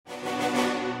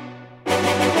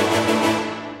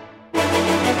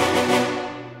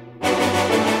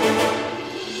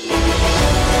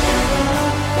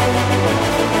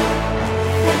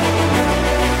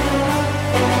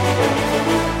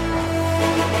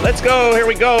Let's go. Here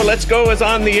we go. Let's Go is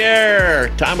on the air.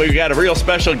 Tom, we've got a real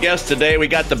special guest today. We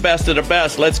got the best of the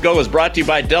best. Let's Go is brought to you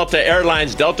by Delta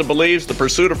Airlines. Delta believes the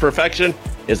pursuit of perfection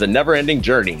is a never-ending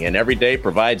journey, and every day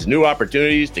provides new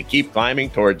opportunities to keep climbing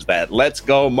towards that Let's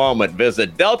Go moment.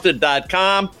 Visit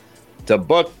delta.com to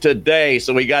book today.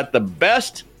 So we got the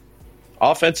best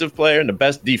offensive player and the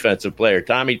best defensive player.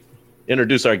 Tommy,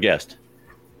 introduce our guest.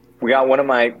 We got one of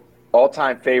my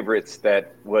all-time favorites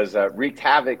that was wreaked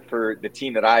havoc for the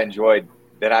team that I enjoyed,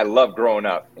 that I loved growing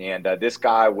up. And this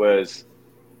guy was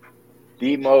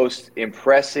the most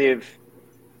impressive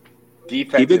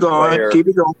defensive player. Keep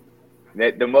it going.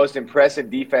 The most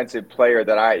impressive defensive player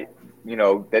that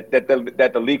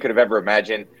that the league could have ever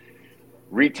imagined.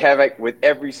 Wreaked havoc with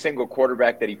every single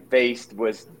quarterback that he faced,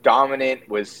 was dominant,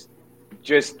 was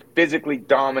just physically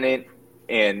dominant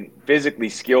and physically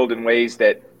skilled in ways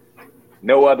that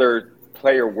no other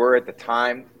player were at the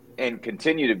time and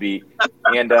continue to be.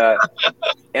 And I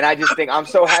just think I'm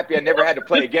so happy I never had to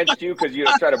play against you, because you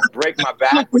try to break my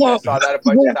back, which I saw that a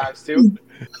bunch of times too.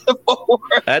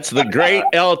 That's the great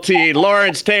LT.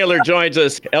 Lawrence Taylor joins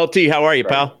us. LT, how are you,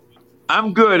 pal?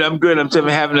 I'm good. I'm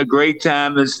having a great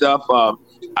time and stuff.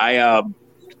 I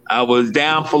was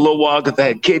down for a little while because I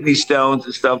had kidney stones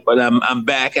and stuff, but I'm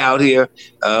back out here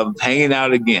hanging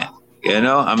out again.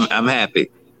 I'm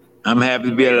happy. I'm happy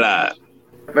to be alive.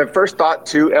 My first thought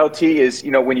too, LT, is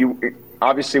when you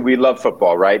obviously we love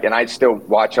football, right? And I still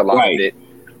watch a lot of it.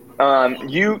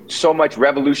 You so much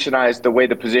revolutionized the way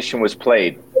the position was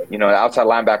played. The outside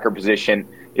linebacker position.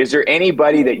 Is there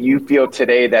anybody that you feel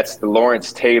today that's the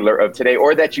Lawrence Taylor of today,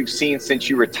 or that you've seen since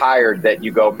you retired, that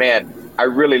you go, man, I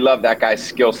really love that guy's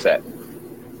skill set?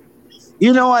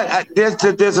 You know what? I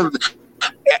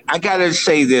gotta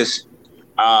say this.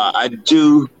 I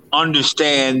do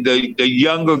understand the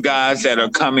younger guys that are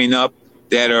coming up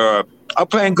that are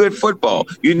playing good football.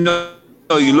 You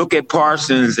look at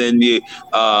Parsons and you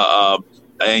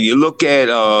look at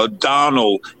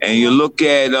Donald, and you look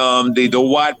at the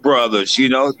Watt brothers.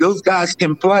 Those guys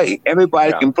can play.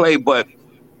 Everybody can play, but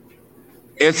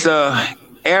it's a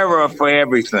era for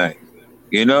everything.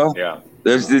 Yeah.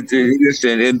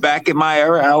 Listen, and back in my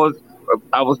era,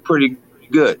 I was pretty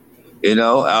good.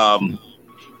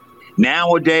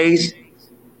 Nowadays,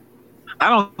 I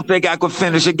don't think I could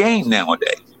finish a game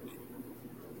nowadays.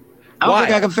 I don't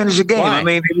think I can finish a game. Why? I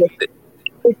mean,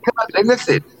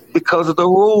 listen, because of the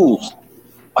rules.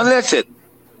 Well, listen,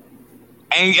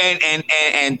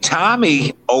 and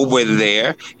Tommy over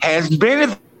there has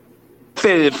benefited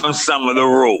from some of the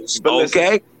rules. But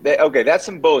okay, listen, that's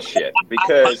some bullshit,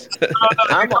 because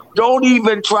don't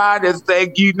even try to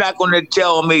think you're not going to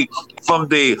tell me from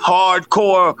the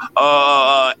hardcore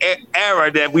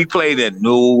era that we played in.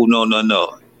 No. You are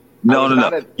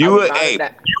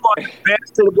the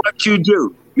best at what you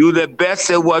do. You're the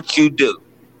best at what you do.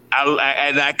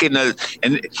 I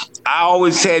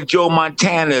always said Joe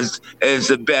Montana is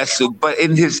the best, but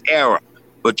in his era.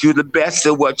 But you're the best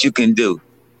at what you can do.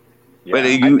 Yeah, but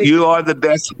you are the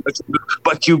best,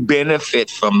 but you benefit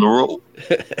from the rule.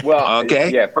 Well, okay,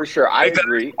 yeah, for sure, I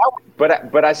agree.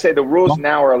 But I say the rules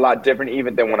now are a lot different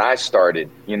even than when I started.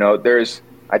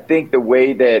 I think the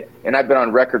way that, and I've been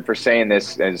on record for saying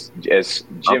this as Jim's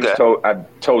I've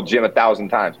told Jim 1,000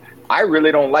 times. I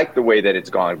really don't like the way that it's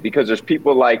gone, because there's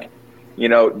people like,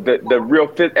 the real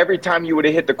fit. Every time you would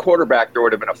have hit the quarterback, there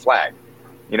would have been a flag.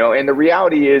 And the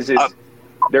reality is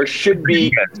there should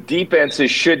be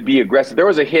defenses should be aggressive. There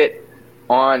was a hit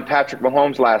on Patrick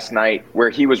Mahomes last night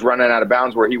where he was running out of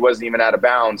bounds, where he wasn't even out of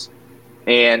bounds.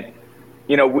 And,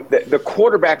 the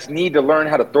quarterbacks need to learn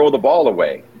how to throw the ball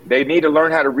away. They need to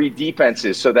learn how to read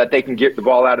defenses so that they can get the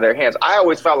ball out of their hands. I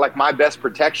always felt like my best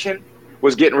protection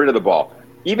was getting rid of the ball.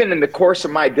 Even in the course of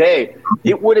my day,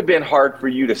 it would have been hard for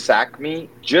you to sack me,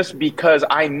 just because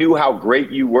I knew how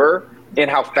great you were and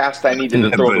how fast I needed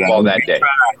to throw the ball that day.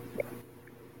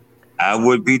 I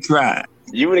would be trying.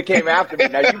 You would have came after me.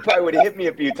 Now, you probably would have hit me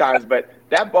a few times, but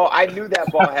that ball, I knew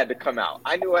that ball had to come out.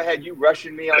 I knew I had you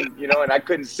rushing me on, and I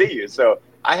couldn't see you. So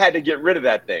I had to get rid of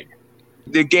that thing.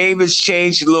 The game has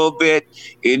changed a little bit,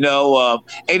 and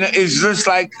it's just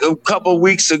like a couple of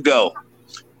weeks ago.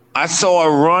 I saw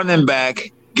a running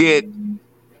back get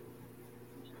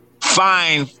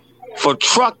fined for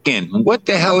trucking. What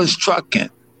the hell is trucking?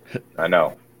 I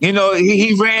know.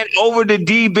 He ran over the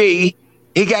DB.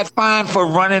 He got fined for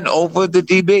running over the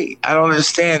DB. I don't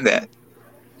understand that.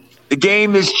 The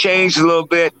game has changed a little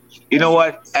bit. You know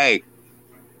what? Hey,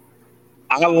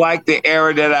 I like the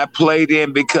era that I played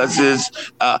in, because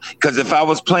if I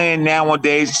was playing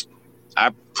nowadays,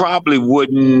 I probably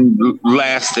wouldn't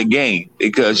last the game,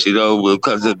 because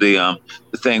of the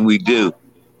thing we do.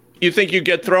 you think you'd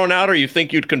get thrown out, or you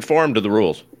think you'd conform to the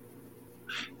rules?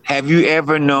 Have you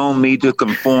ever known me to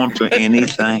conform to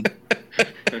anything?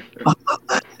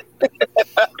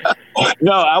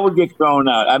 No, I would get thrown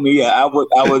out. I mean, yeah, I would.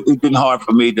 It's been hard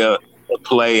for me to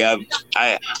play.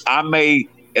 I may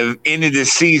have ended the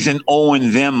season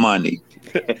owing them money.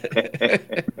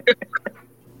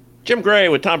 Jim Gray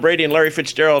with Tom Brady and Larry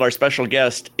Fitzgerald. Our special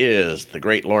guest is the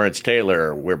great Lawrence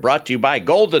Taylor. We're brought to you by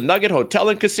Golden Nugget Hotel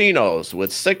and Casinos.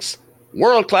 With 6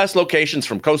 world-class locations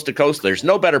from coast to coast, there's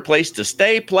no better place to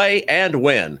stay, play, and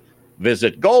win.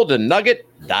 Visit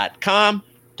goldennugget.com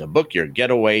to book your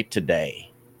getaway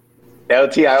today.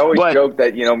 LT, I always joke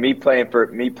that, me playing for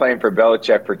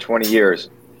Belichick for 20 years,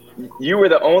 you were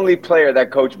the only player that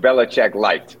Coach Belichick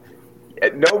liked.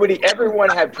 Everyone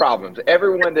had problems.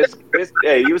 Everyone, this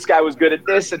guy was good at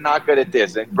this and not good at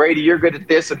this. And Brady, you're good at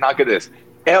this and not good at this.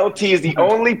 LT is the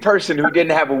only person who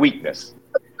didn't have a weakness.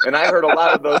 And I heard a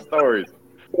lot of those stories.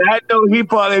 I know he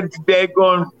probably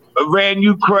ran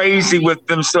you crazy with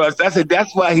them stories. I said,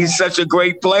 that's why he's such a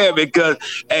great player, because,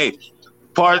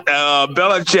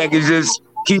 Belichick is just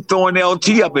keep throwing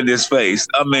LT up in his face.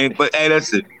 I mean, but hey,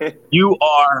 listen, you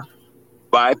are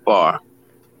by far.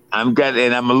 I'm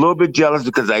a little bit jealous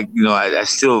because I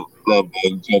still love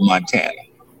Joe Montana.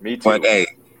 Me too. But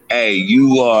hey,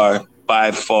 you are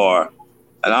by far.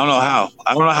 And I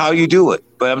don't know how you do it.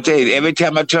 But I'm telling you, every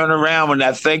time I turn around, when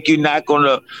I think you're not going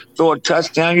to throw a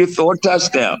touchdown, you throw a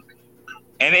touchdown.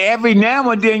 And every now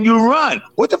and then you run.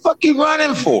 What the fuck you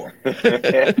running for?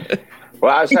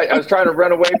 Well, I was trying to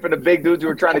run away from the big dudes who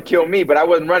were trying to kill me, but I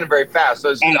wasn't running very fast.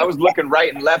 So I was looking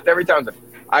right and left every time.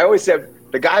 I always said,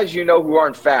 the guys who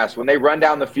aren't fast, when they run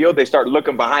down the field, they start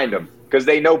looking behind them because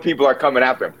they know people are coming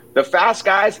after them. The fast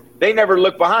guys, they never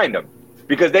look behind them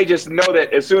because they just know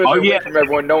that as soon as they're away from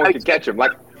everyone, no one can catch them.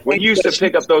 Like when you used to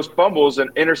pick up those fumbles and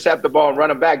intercept the ball and run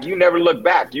them back, you never looked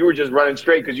back. You were just running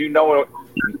straight because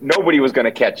nobody was going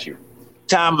to catch you.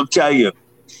 Tom, I'll tell you,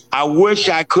 I wish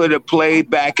I could have played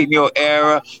back in your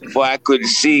era so I could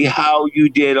see how you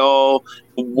did all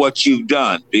what you've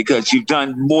done, because you've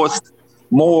done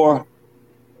more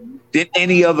than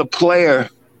any other player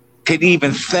could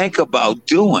even think about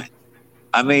doing.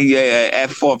 I mean,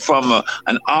 from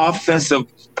an offensive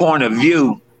point of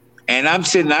view, and I'm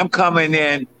coming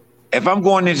in, if I'm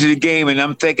going into the game and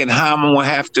I'm thinking how I'm going to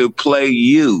have to play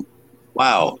you,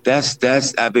 wow, that's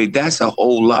a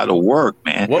whole lot of work,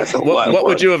 man. What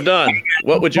would you have done?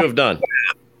 What would you have done?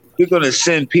 You're going to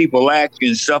send people at you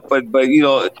and stuff, but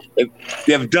if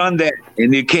they've done that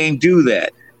and you can't do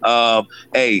that.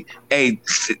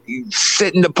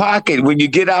 Sit in the pocket. When you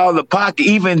get out of the pocket,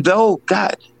 even though,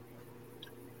 God,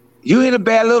 you ain't a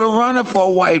bad little runner for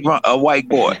a white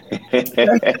boy.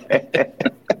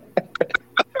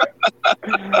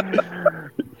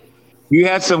 You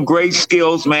had some great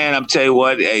skills, man. I'm telling you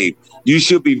what, you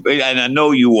should be, and I know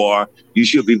you are. You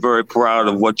should be very proud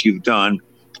of what you've done.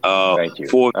 Thank you.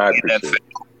 For I appreciate it.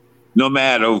 No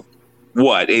matter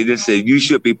what, you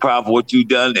should be proud of what you've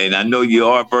done, and I know you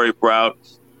are very proud,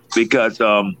 because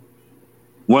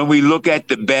when we look at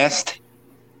the best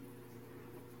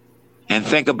and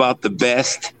think about the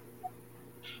best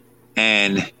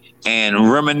and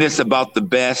reminisce about the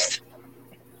best,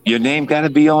 your name got to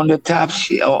be on the top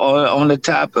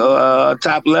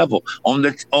top level, on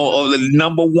the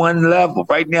number one level.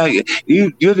 Right now,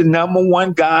 you're the number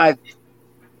one guy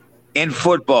in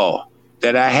football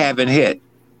that I haven't hit.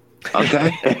 Okay.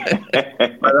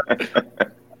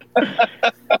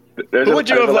 Who would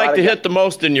you have liked to hit the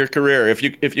most in your career if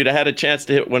you'd had a chance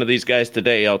to hit one of these guys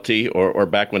today, LT, or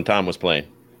back when Tom was playing?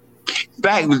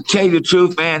 Back, to tell you the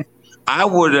truth, man, I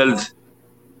would have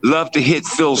loved to hit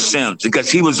Phil Simms because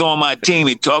he was on my team.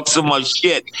 He talked so much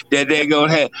shit that they're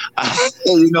gonna have.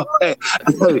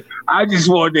 I just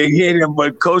wanted to hit him,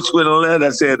 but Coach wouldn't let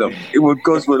us hit him.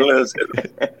 Coach wouldn't let us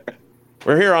hit him.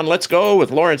 We're here on Let's Go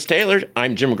with Lawrence Taylor.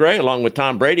 I'm Jim Gray, along with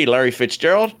Tom Brady, Larry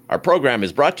Fitzgerald. Our program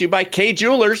is brought to you by Kay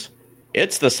Jewelers.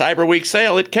 It's the Cyber Week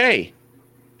sale at Kay.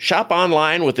 Shop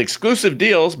online with exclusive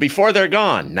deals before they're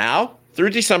gone. Now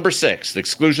through December 6th.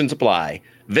 Exclusions apply.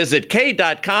 Visit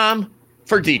Kay.com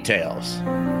for details.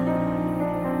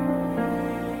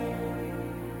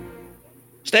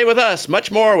 Stay with us.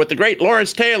 Much more with the great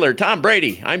Lawrence Taylor, Tom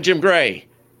Brady. I'm Jim Gray.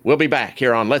 We'll be back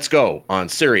here on Let's Go on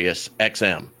Sirius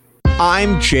XM.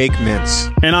 I'm Jake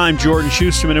Mintz. And I'm Jordan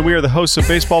Schusterman, and we are the hosts of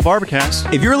Baseball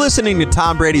Barbacast. If you're listening to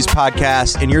Tom Brady's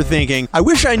podcast and you're thinking, I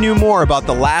wish I knew more about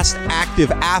the last active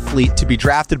athlete to be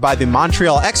drafted by the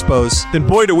Montreal Expos, then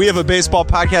boy, do we have a baseball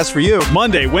podcast for you.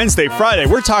 Monday, Wednesday, Friday,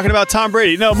 we're talking about Tom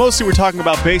Brady. No, mostly we're talking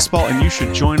about baseball, and you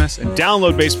should join us and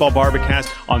download Baseball Barbacast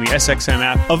on the SXM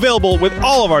app, available with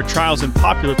all of our trials and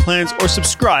popular plans, or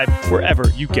subscribe wherever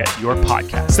you get your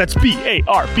podcasts. That's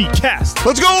B-A-R-B cast.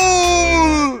 Let's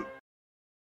go!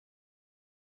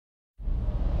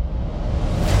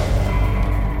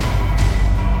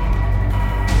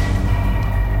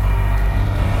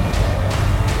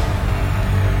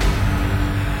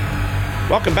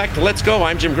 Welcome back to Let's Go.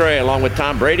 I'm Jim Gray, along with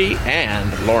Tom Brady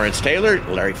and Lawrence Taylor.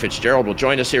 Larry Fitzgerald will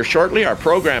join us here shortly. Our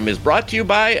program is brought to you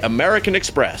by American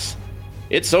Express.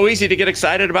 It's so easy to get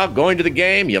excited about going to the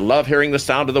game. You love hearing the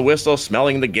sound of the whistle,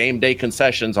 smelling the game day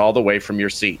concessions all the way from your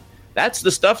seat. That's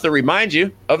the stuff that reminds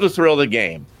you of the thrill of the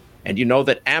game. And you know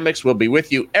that Amex will be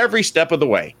with you every step of the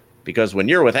way. Because when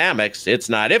you're with Amex, it's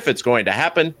not if it's going to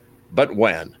happen, but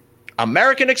when.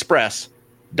 American Express.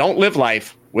 Don't live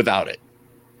life without it.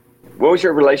 What was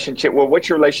your relationship? Well, what's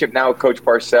your relationship now with Coach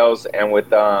Parcells and with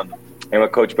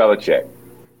Coach Belichick?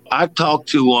 I talk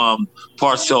to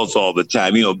Parcells all the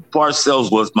time. You know,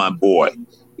 Parcells was my boy.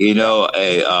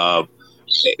 I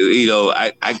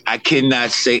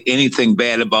cannot say anything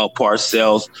bad about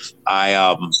Parcells. I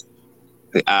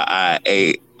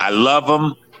love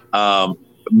him.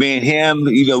 Me and him,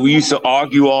 we used to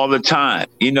argue all the time.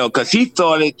 Because he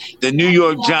thought the New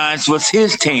York Giants was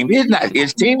his team. It's not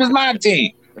his team. It's my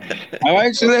team. All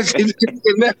right, so let's get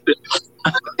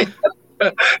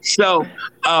So,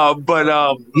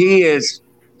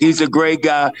 he's a great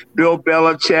guy. Bill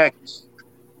Belichick,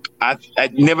 I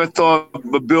never thought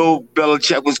Bill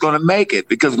Belichick was going to make it,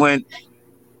 because when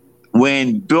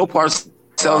Bill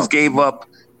Parcells gave up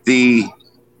the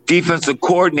defensive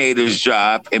coordinator's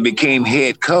job and became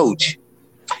head coach,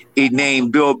 he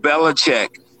named Bill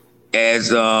Belichick as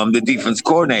the defense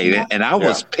coordinator, and I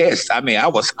was pissed.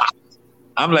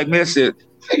 I'm like, listen,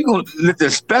 how you gonna let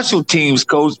the special teams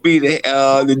coach be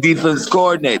the defense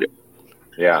coordinator?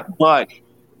 Yeah. But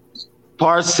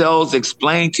Parcells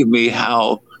explained to me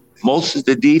how most of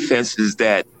the defenses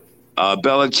that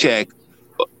Belichick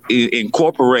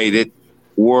incorporated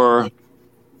was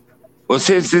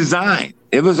his design.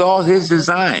 It was all his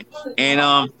design, and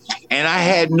I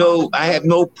have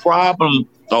no problem.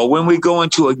 Or when we go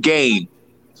into a game,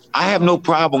 I have no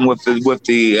problem with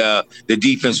the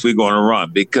defense we're going to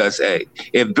run, because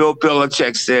if Bill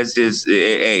Belichick says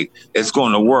it's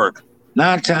going to work,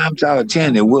 9 times out of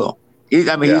 10 it will. He's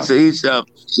a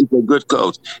good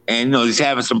coach, and he's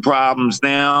having some problems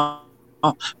now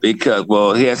because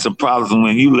he had some problems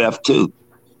when you left too.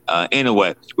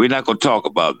 Anyway, we're not going to talk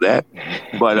about that,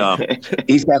 but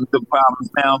he's having some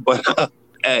problems now. But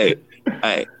hey,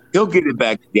 he'll get it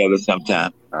back together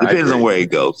sometime. Depends on where he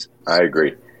goes. I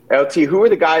agree. LT, who are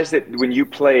the guys that when you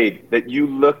played that you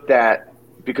looked at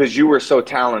because you were so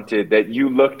talented that you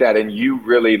looked at and you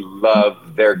really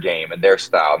loved their game and their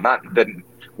style? Not that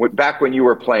back when you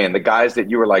were playing, the guys that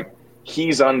you were like,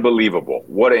 he's unbelievable.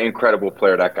 What an incredible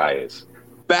player that guy is.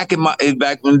 Back in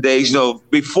the days,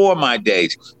 before my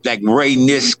days, like Ray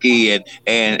Niskey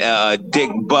and Dick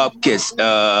Bupkis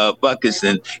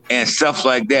and stuff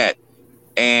like that,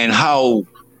 and how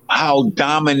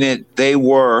dominant they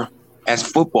were as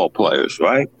football players,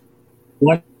 right?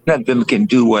 None of them can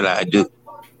do what I do.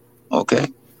 Okay,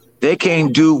 they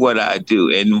can't do what I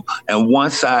do, and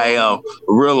once I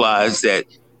realized that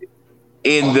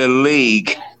in the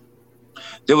league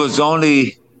there was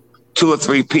only 2 or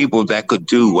 3 people that could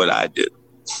do what I do,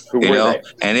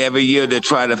 and every year they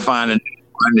try to find a new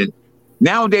one.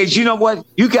 Nowadays, you know what?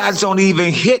 You guys don't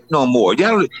even hit no more.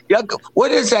 Y'all, what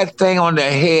is that thing on the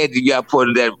head that y'all put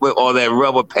all that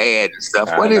rubber pad and stuff?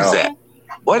 What is that?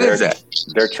 What is that?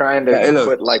 They're trying to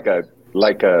put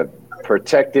like a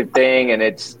protective thing, and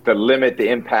it's to limit the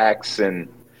impacts, and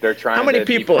they're trying. How many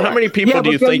people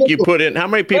do you think you put in? How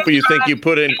many people you think you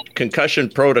put in concussion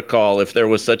protocol if there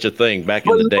was such a thing back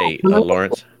in the day,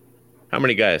 Lawrence? How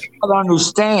many guys? I don't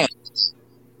understand.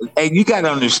 Hey, you got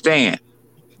to understand.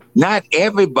 Not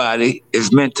everybody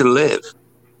is meant to live.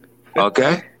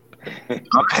 Okay?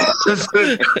 Okay.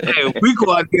 Hey, we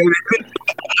go out there.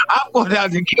 I'm going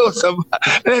out to kill somebody.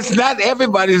 That's not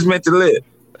everybody's meant to live.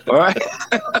 All right?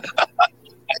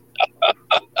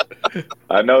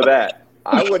 I know that.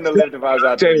 I wouldn't have lived if I was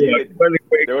out there.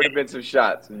 There would have been some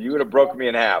shots. You would have broken me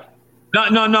in half. No.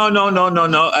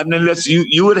 I mean, listen,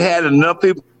 you would have had enough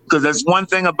people, because that's one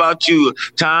thing about you,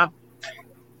 Tom.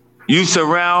 You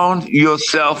surround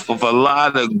yourself with a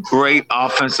lot of great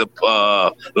offensive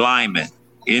linemen.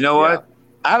 You know what?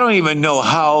 I don't even know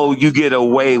how you get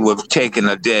away with taking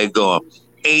a daggone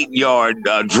 8-yard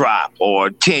drop or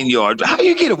 10-yard. How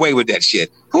you get away with that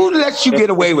shit? Who lets you get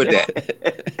away with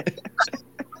that?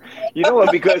 You know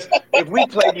what? Because if we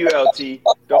played ULT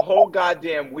the whole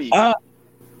goddamn week, I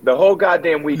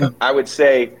would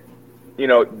say, you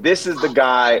know, this is the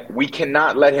guy. We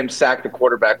cannot let him sack the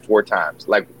quarterback 4 times.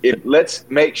 Like, let's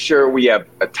make sure we have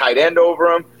a tight end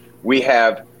over him. We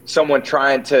have someone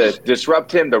trying to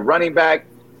disrupt him, the running back.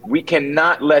 We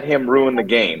cannot let him ruin the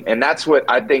game. And that's what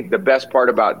I think the best part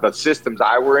about the systems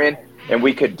I were in. And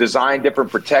we could design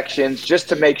different protections just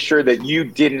to make sure that you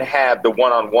didn't have the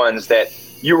one-on-ones that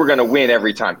you were going to win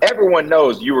every time. Everyone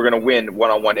knows you were going to win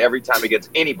one-on-one every time against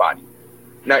anybody.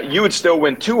 Now, you would still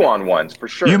win 2-on-1s for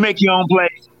sure. You make your own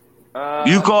plays.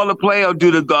 You call the play or do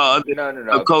the guard?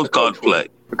 No. The coach calls play.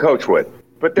 The coach would.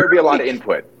 But there'd be a lot of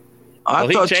input.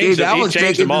 He changed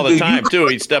them all the time, too.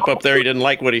 He'd step up there. He didn't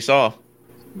like what he saw.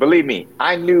 Believe me,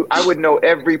 I would know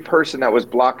every person that was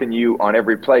blocking you on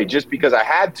every play just because I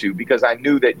had to, because I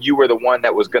knew that you were the one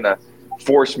that was going to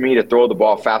force me to throw the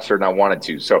ball faster than I wanted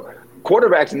to. So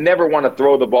quarterbacks never want to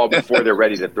throw the ball before they're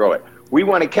ready to throw it. We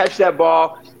want to catch that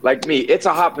ball like me. It's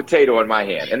a hot potato in my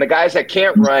hand. And the guys that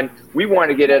can't run, we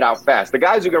want to get it out fast. The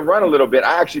guys who can run a little bit,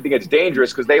 I actually think it's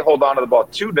dangerous because they hold on to the ball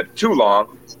too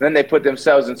long, and then they put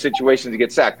themselves in situations to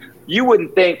get sacked. You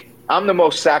wouldn't think I'm the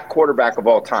most sacked quarterback of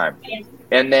all time.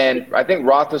 And then I think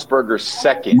Roethlisberger's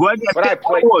second. But I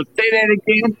played. Say that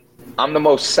again. I'm the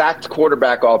most sacked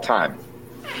quarterback all time.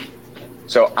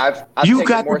 So I've you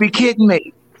got to be kidding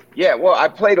me. Yeah, well, I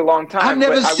played a long time. I've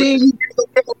never seen you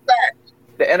get sacked.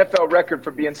 The NFL record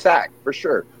for being sacked, for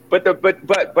sure. But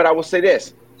I will say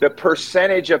this: the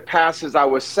percentage of passes I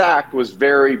was sacked was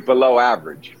very below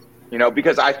average. You know,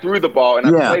 because I threw the ball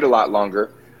and I played a lot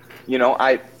longer. You know,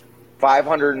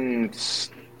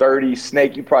 530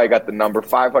 snake. You probably got the number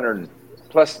 500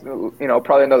 plus. You know,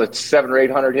 probably another 700 or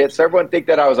 800 hits. So everyone think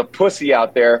that I was a pussy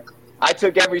out there. I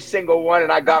took every single one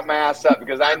and I got my ass up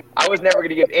because I was never going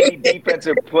to give any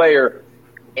defensive player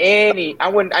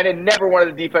I never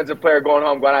wanted the defensive player going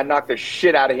home going, I knocked the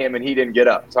shit out of him and he didn't get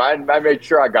up. So I made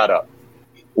sure I got up.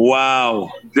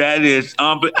 Wow. That is,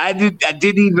 but I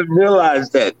didn't even realize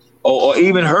that or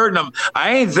even heard them.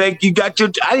 I didn't think you got your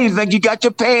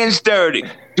pants dirty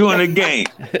during the game.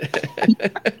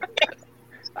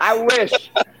 I wish.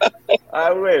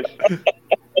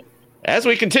 As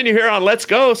we continue here on Let's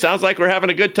Go, sounds like we're having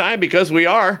a good time because we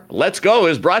are. Let's Go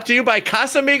is brought to you by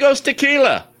Casamigos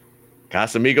Tequila.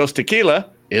 Casamigos Tequila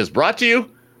is brought to you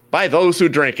by those who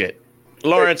drink it.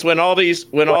 Lawrence, when all these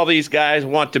guys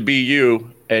want to be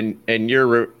you and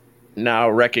you're now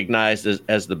recognized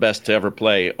as the best to ever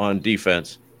play on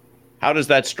defense, how does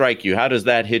that strike you? How does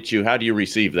that hit you? How do you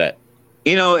receive that?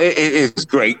 You know, it's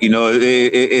great. You know,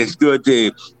 it's good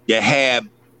to have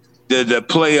the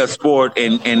play a sport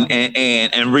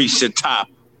and reach the top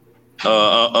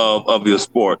of your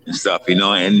sport and stuff, you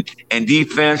know, and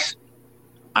defense.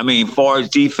 I mean, far as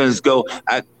defense go,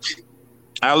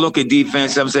 I look at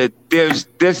defense. I'm saying there's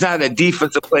not a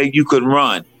defensive play you could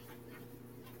run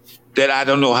that I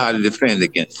don't know how to defend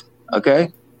against.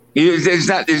 Okay, it's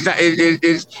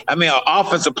I mean, an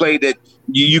offensive play that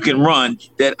you can run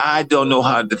that I don't know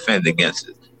how to defend against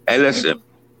it. Hey, listen,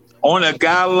 on a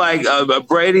guy like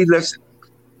Brady, listen.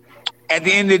 At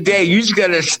the end of the day, you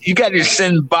gotta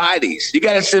send bodies. You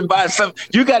gotta send bodies.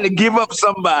 You gotta give up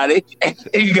somebody, and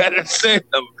you gotta send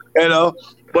them. You know.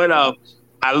 But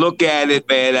I look at it,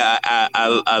 man.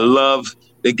 I love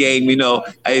the game. You know,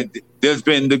 there's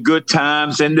been the good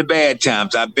times and the bad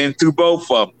times. I've been through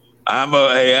both of them. I'm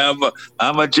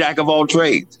a jack of all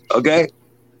trades. Okay,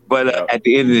 but at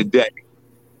the end of the day,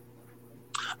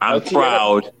 I'm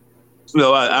proud. You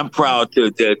know, I'm proud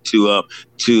to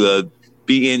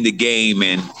be in the game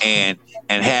and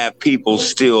have people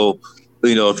still,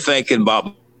 you know, thinking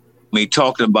about me,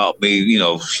 talking about me, you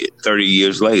know, 30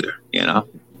 years later, you know.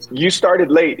 You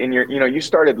started late you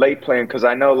started late playing because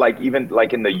I know even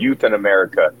in the youth in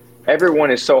America,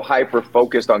 everyone is so hyper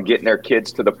focused on getting their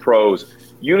kids to the pros.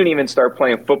 You didn't even start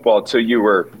playing football till you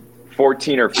were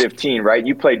 14 or 15, right?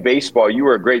 You played baseball. You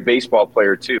were a great baseball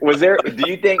player too. Do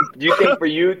you think for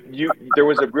you there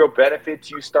was a real benefit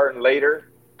to you starting later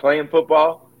playing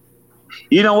football?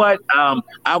 You know what?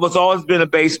 I was always been a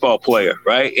baseball player,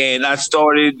 right? And I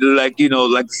started when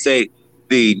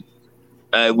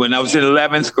I was in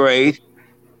 11th grade,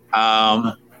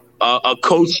 a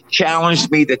coach challenged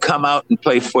me to come out and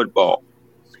play football.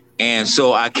 And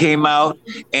so I came out,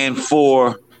 and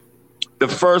for the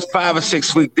first 5 or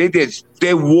 6 weeks,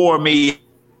 they wore me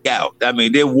out. I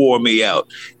mean, they wore me out.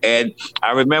 And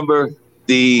I remember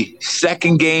the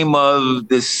second game of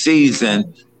the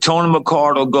season, Tony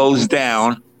McCardle goes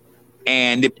down,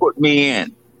 and they put me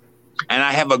in. And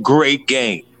I have a great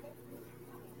game.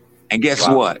 And guess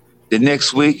what? The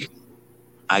next week,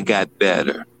 I got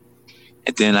better.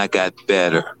 And then I got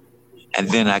better. And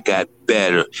then I got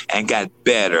better and got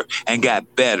better and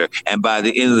got better. And by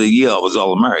the end of the year, I was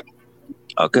All-American.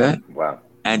 Okay? Wow.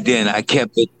 And then I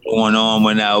kept it going on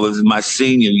when I was my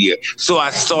senior year. So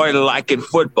I started liking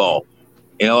football,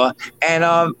 you know, and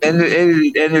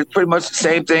it's pretty much the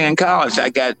same thing in college. I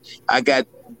got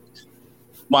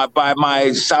by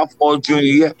my sophomore, junior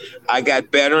year, I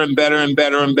got better and better and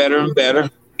better and better and better.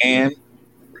 And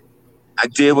I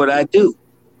did what I do,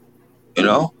 you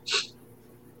know.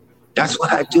 That's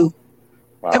what I do.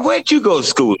 Wow. And where'd you go to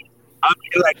school? I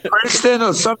mean, like Princeton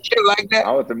or some shit like that?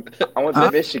 I went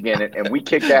to Michigan, and we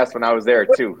kicked ass when I was there,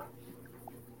 too.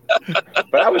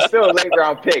 But I was still a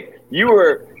late-round pick.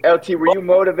 LT, were you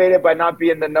motivated by not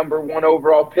being the number 1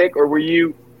 overall pick, or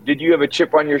did you have a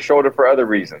chip on your shoulder for other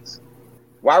reasons?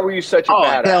 Why were you such a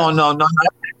badass? Hell no.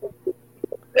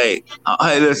 Hey,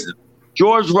 listen.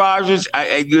 George Rogers,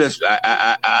 I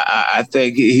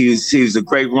think he's a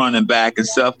great running back and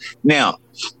stuff. Now,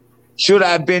 should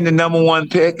I have been the number 1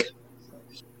 pick?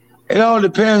 It all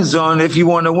depends on if you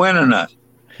want to win or not.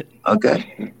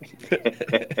 Okay.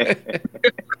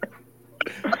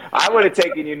 I would have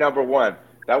taken you number 1.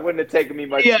 That wouldn't have taken me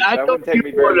much. That wouldn't take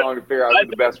me very long to figure out who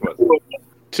the best was.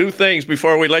 2 things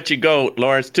before we let you go,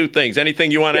 Lawrence. 2 things.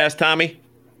 Anything you want to ask Tommy?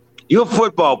 You're a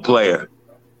football player.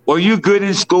 Were you good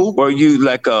in school? Were you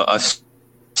like a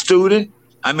student?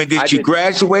 I mean, did you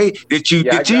graduate? Did you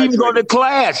even go to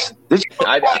class?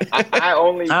 I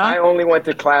only went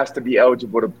to class to be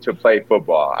eligible to play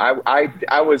football. I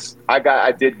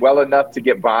did well enough to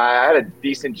get by. I had a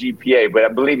decent GPA,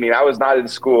 but believe me, I was not in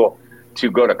school to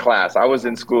go to class. I was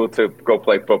in school to go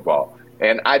play football,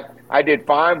 and I did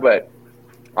fine, but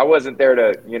I wasn't there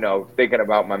to thinking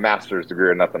about my master's degree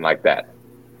or nothing like that.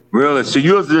 Really? So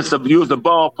you was a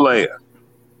ball player?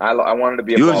 I wanted to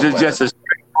be a ball player. You was just a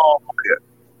straight ball player.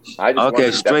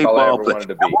 Straight ball player.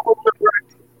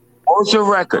 What was your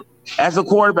record? As a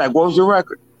quarterback, what was your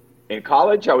record? In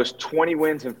college, I was 20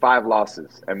 wins and 5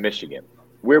 losses at Michigan.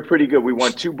 We were pretty good. We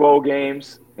won 2 bowl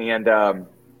games, and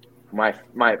my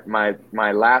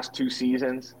last 2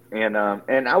 seasons, and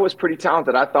I was pretty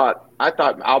talented. I thought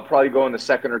I'll probably go in the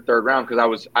 2nd or 3rd round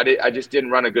because I just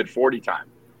didn't run a good 40 time,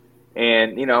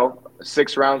 and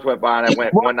 6 rounds went by and I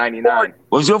went 199.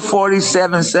 Was your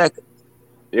 47 seconds?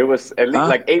 It was at least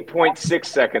like 8.6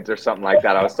 seconds or something like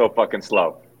that. I was so fucking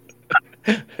slow.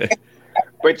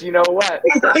 But you know what?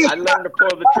 I learned to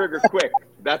pull the trigger quick.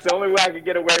 That's the only way I could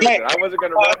get away with it. I wasn't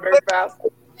going to run very fast.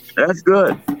 That's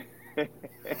good.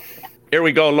 Here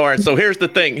we go, Lawrence. So here's the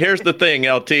thing,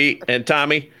 LT and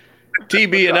Tommy.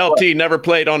 TB and LT never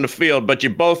played on the field, but you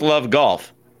both love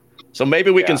golf. So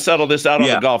maybe we can settle this out on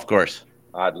the golf course.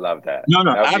 I'd love that. No.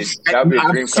 I've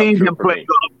seen him play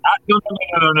golf.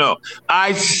 No.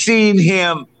 I've seen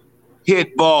him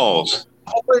hit balls.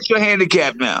 What's your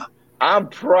handicap now? I'm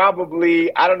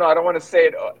probably, I don't know. I don't want to say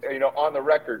it, on the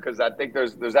record because I think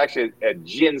there's actually a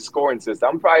gin scoring system.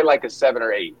 I'm probably like a 7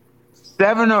 or 8.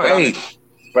 7 or 8.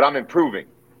 But I'm improving.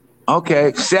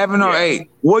 Okay, 7 or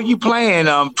 8. What are you playing?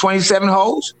 27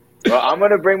 holes? Well, I'm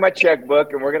going to bring my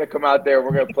checkbook and we're going to come out there and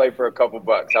we're going to play for a couple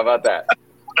bucks. How about that?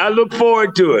 I look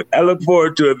forward to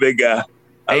it, big guy.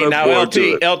 Hey, now,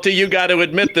 LT, you got to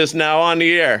admit this now on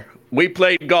the air. We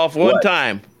played golf one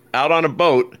time out on a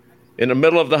boat in the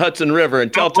middle of the Hudson River,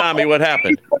 and tell Tommy what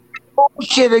happened.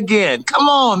 Shit again. Come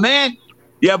on, man.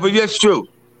 Yeah, but that's true.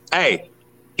 Hey,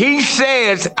 he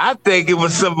says, I think it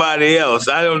was somebody else.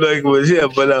 I don't know if it was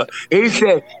him, but he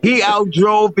said he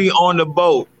outdrove me on the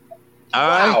boat. All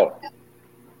right? Wow.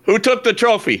 Who took the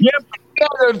trophy? Yeah,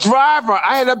 the driver.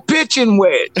 I had a pitching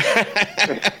wedge.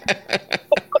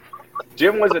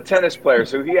 Jim was a tennis player,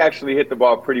 so he actually hit the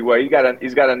ball pretty well. He's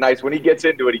got a nice, when he gets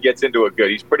into it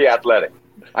good. He's pretty athletic.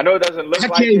 I know it doesn't look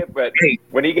like it, but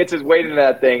when he gets his weight into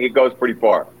that thing, it goes pretty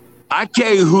far. I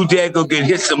tell you who dare go get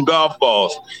hit some golf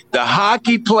balls. The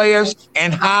hockey players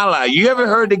and highlight. You ever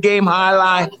heard the game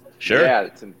highlight? Sure. Yeah,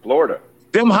 it's in Florida.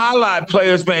 Them highlight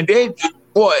players, man,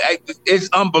 it's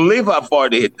unbelievable how far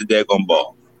they hit the daggone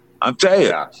ball. I'm telling you.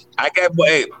 Yeah.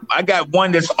 I got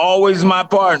one that's always my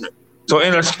partner. So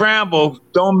in a scramble,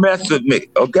 don't mess with me,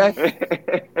 okay?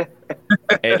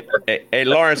 Hey,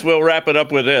 Lawrence, we'll wrap it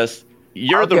up with this.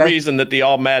 You're the reason that the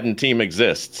All Madden team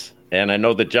exists. And I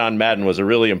know that John Madden was a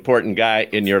really important guy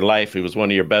in your life. He was one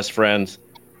of your best friends.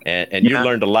 and you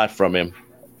learned a lot from him.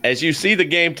 As you see the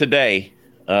game today,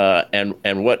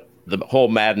 and what the whole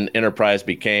Madden enterprise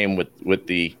became with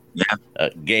the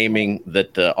gaming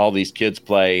that all these kids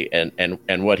play,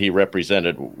 and what he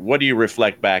represented, what do you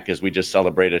reflect back as we just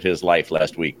celebrated his life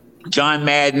last week? John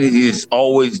Madden has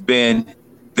always been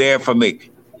there for me.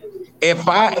 If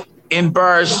I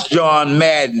embarrass John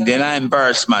Madden, then I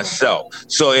embarrass myself.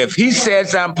 So if he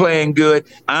says I'm playing good,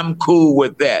 I'm cool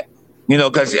with that. You know,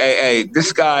 because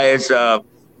this guy is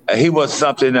he was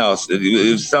something else.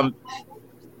 It was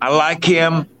I like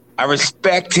him. I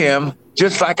respect him,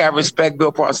 just like I respect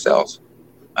Bill Parcells.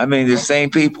 I mean, the same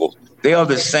people. They are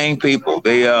the same people.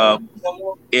 They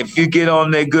if you get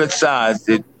on their good side,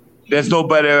 there's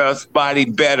nobody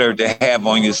better to have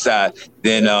on your side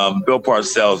than Bill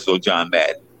Parcells or John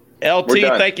Madden.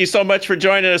 LT, thank you so much for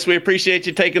joining us. We appreciate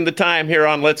you taking the time here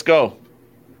on Let's Go.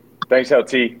 Thanks,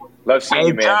 LT. Love seeing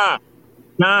you, man.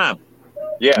 Tom.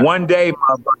 Yeah. One day,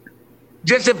 motherfucker.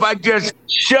 Just if I just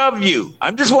shove you.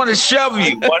 I just want to shove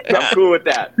you. I'm cool with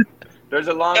that. There's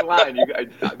a long line.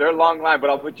 They're a long line,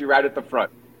 but I'll put you right at the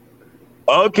front.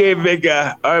 Okay, big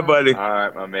guy. All right, buddy. All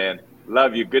right, my man.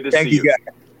 Love you. Good to see you.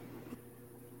 Guys.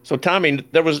 So, Tommy,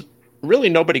 there was really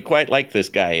nobody quite like this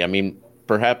guy. I mean,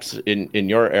 perhaps in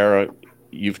your era,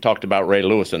 you've talked about Ray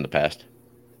Lewis in the past.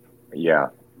 Yeah.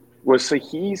 Well, so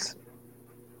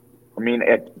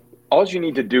all you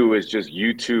need to do is just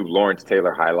YouTube Lawrence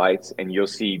Taylor highlights, and you'll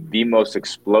see the most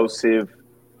explosive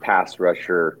pass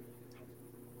rusher.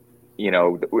 You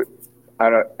know,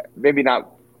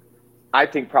 I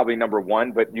think probably number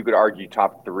one, but you could argue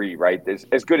top three, right?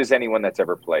 As good as anyone that's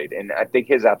ever played. And I think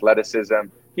his athleticism,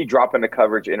 he drop into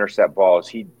coverage, intercept balls.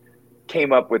 He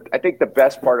came up with, I think the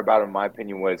best part about him, in my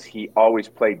opinion, was he always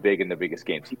played big in the biggest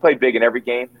games. He played big in every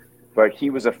game, but he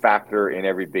was a factor in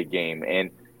every big game.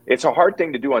 And it's a hard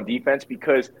thing to do on defense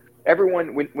because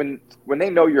everyone, when they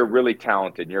know you're really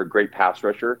talented and you're a great pass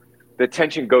rusher, the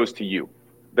attention goes to you.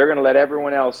 They're going to let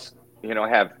everyone else,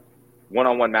 have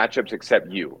one-on-one matchups except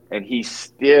you. And he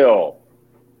still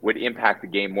would impact the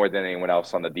game more than anyone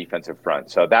else on the defensive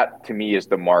front. So that, to me, is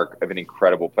the mark of an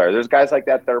incredible player. There's guys like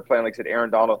that are playing, like I said,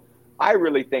 Aaron Donald. I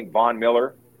really think Von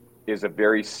Miller is a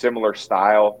very similar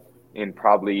style in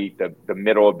probably the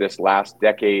middle of this last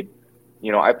decade.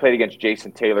 I played against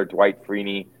Jason Taylor, Dwight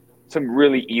Freeney, some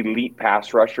really elite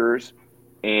pass rushers.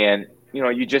 And,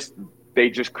 they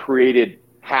just created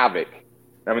havoc.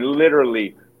 I mean,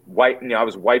 literally, I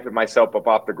was wiping myself up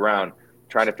off the ground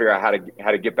trying to figure out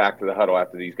how to get back to the huddle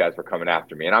after these guys were coming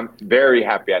after me. And I'm very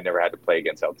happy I never had to play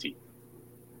against LT.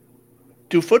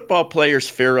 Do football players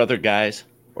fear other guys,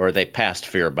 or are they past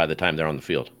fear by the time they're on the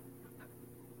field?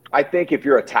 I think if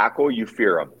you're a tackle, you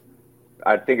fear them.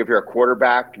 I think if you're a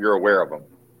quarterback, you're aware of them.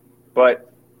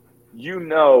 But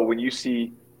when you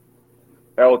see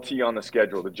LT on the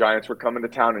schedule, the Giants were coming to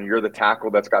town and you're the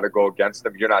tackle that's got to go against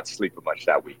them, you're not sleeping much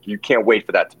that week. You can't wait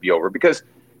for that to be over because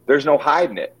there's no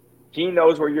hiding it. He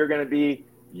knows where you're going to be.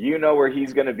 You know where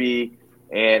he's going to be.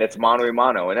 And it's mano a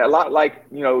mano. And a lot like,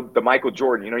 the Michael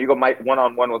Jordan. You go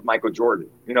one-on-one with Michael Jordan.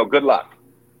 Good luck.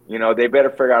 They better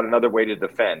figure out another way to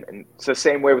defend. And it's the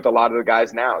same way with a lot of the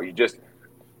guys now.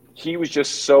 He was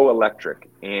just so electric.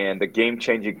 And the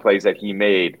game-changing plays that he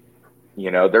made,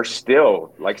 they're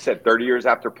still, like I said, 30 years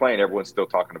after playing, everyone's still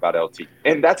talking about LT.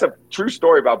 And that's a true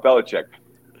story about Belichick.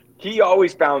 He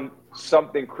always found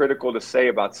something critical to say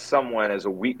about someone as a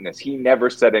weakness. He never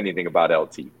said anything about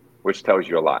LT, which tells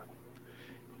you a lot.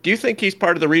 Do you think he's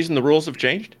part of the reason the rules have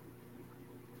changed?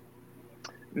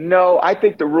 No, I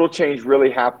think the rule change really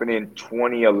happened in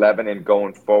 2011 and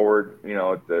going forward.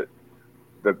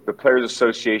 The Players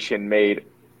Association made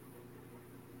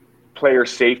player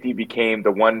safety became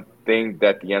the one thing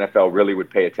that the NFL really would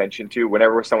pay attention to.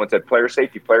 Whenever someone said player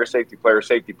safety, player safety, player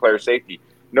safety, player safety,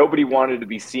 nobody wanted to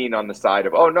be seen on the side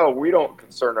of, oh, no, we don't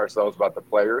concern ourselves about the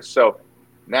players. So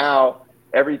now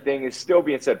everything is still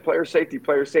being said, player safety,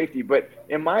 player safety. But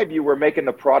in my view, we're making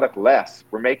the product less.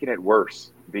 We're making it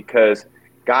worse because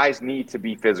guys need to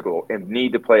be physical and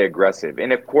need to play aggressive.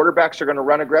 And if quarterbacks are going to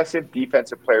run aggressive,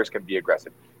 defensive players can be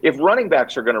aggressive. If running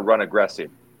backs are going to run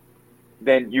aggressive,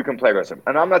 then you can play aggressive.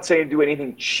 And I'm not saying do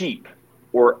anything cheap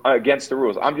or against the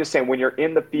rules. I'm just saying when you're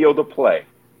in the field of play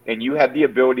and you have the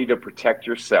ability to protect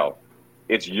yourself,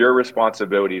 it's your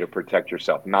responsibility to protect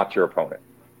yourself, not your opponent.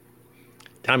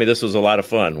 Tommy, this was a lot of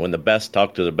fun. When the best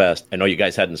talk to the best. I know you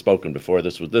guys hadn't spoken before.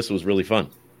 This was really fun.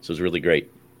 This was really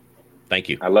great. Thank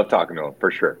you. I love talking to him,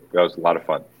 for sure. That was a lot of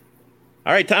fun.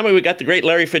 All right, Tommy, we got the great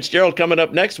Larry Fitzgerald coming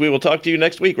up next. We will talk to you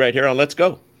next week right here on Let's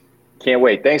Go. Can't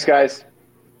wait. Thanks, guys.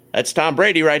 That's Tom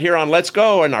Brady right here on Let's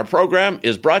Go, and our program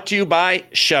is brought to you by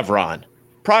Chevron.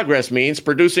 Progress means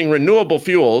producing renewable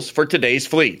fuels for today's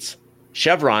fleets.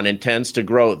 Chevron intends to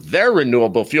grow their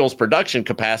renewable fuels production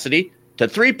capacity to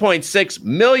 3.6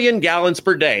 million gallons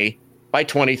per day by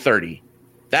 2030.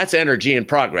 That's energy in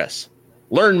progress.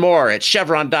 Learn more at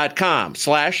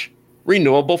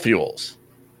chevron.com/renewable fuels.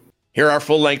 Hear our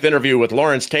full-length interview with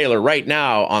Lawrence Taylor right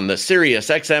now on the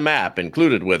SiriusXM app,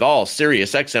 included with all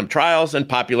SiriusXM trials and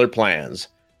popular plans.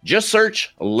 Just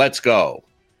search Let's Go.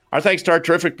 Our thanks to our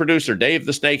terrific producer, Dave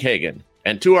the Snake Hagen,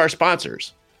 and to our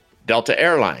sponsors, Delta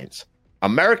Airlines,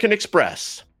 American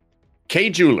Express, K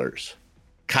Jewelers,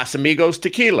 Casamigos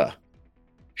Tequila,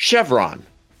 Chevron,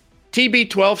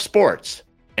 TB12 Sports,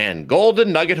 and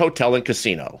Golden Nugget Hotel and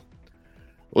Casino.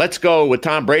 Let's Go with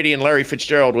Tom Brady and Larry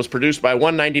Fitzgerald was produced by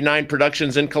 199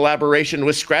 Productions in collaboration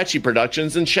with Scratchy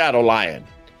Productions and Shadow Lion.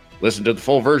 Listen to the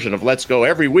full version of Let's Go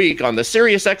every week on the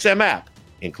SiriusXM app,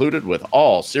 included with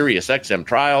all SiriusXM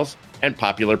trials and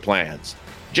popular plans.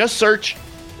 Just search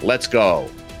Let's Go.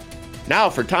 Now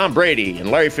for Tom Brady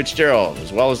and Larry Fitzgerald,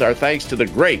 as well as our thanks to the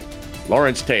great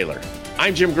Lawrence Taylor.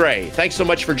 I'm Jim Gray. Thanks so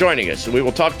much for joining us, and we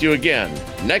will talk to you again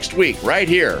next week right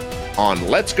here on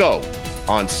Let's Go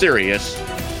on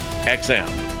SiriusXM.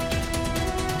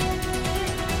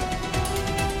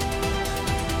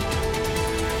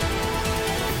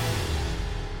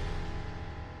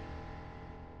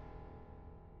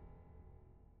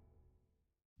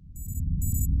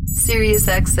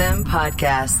 SiriusXM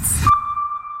podcasts.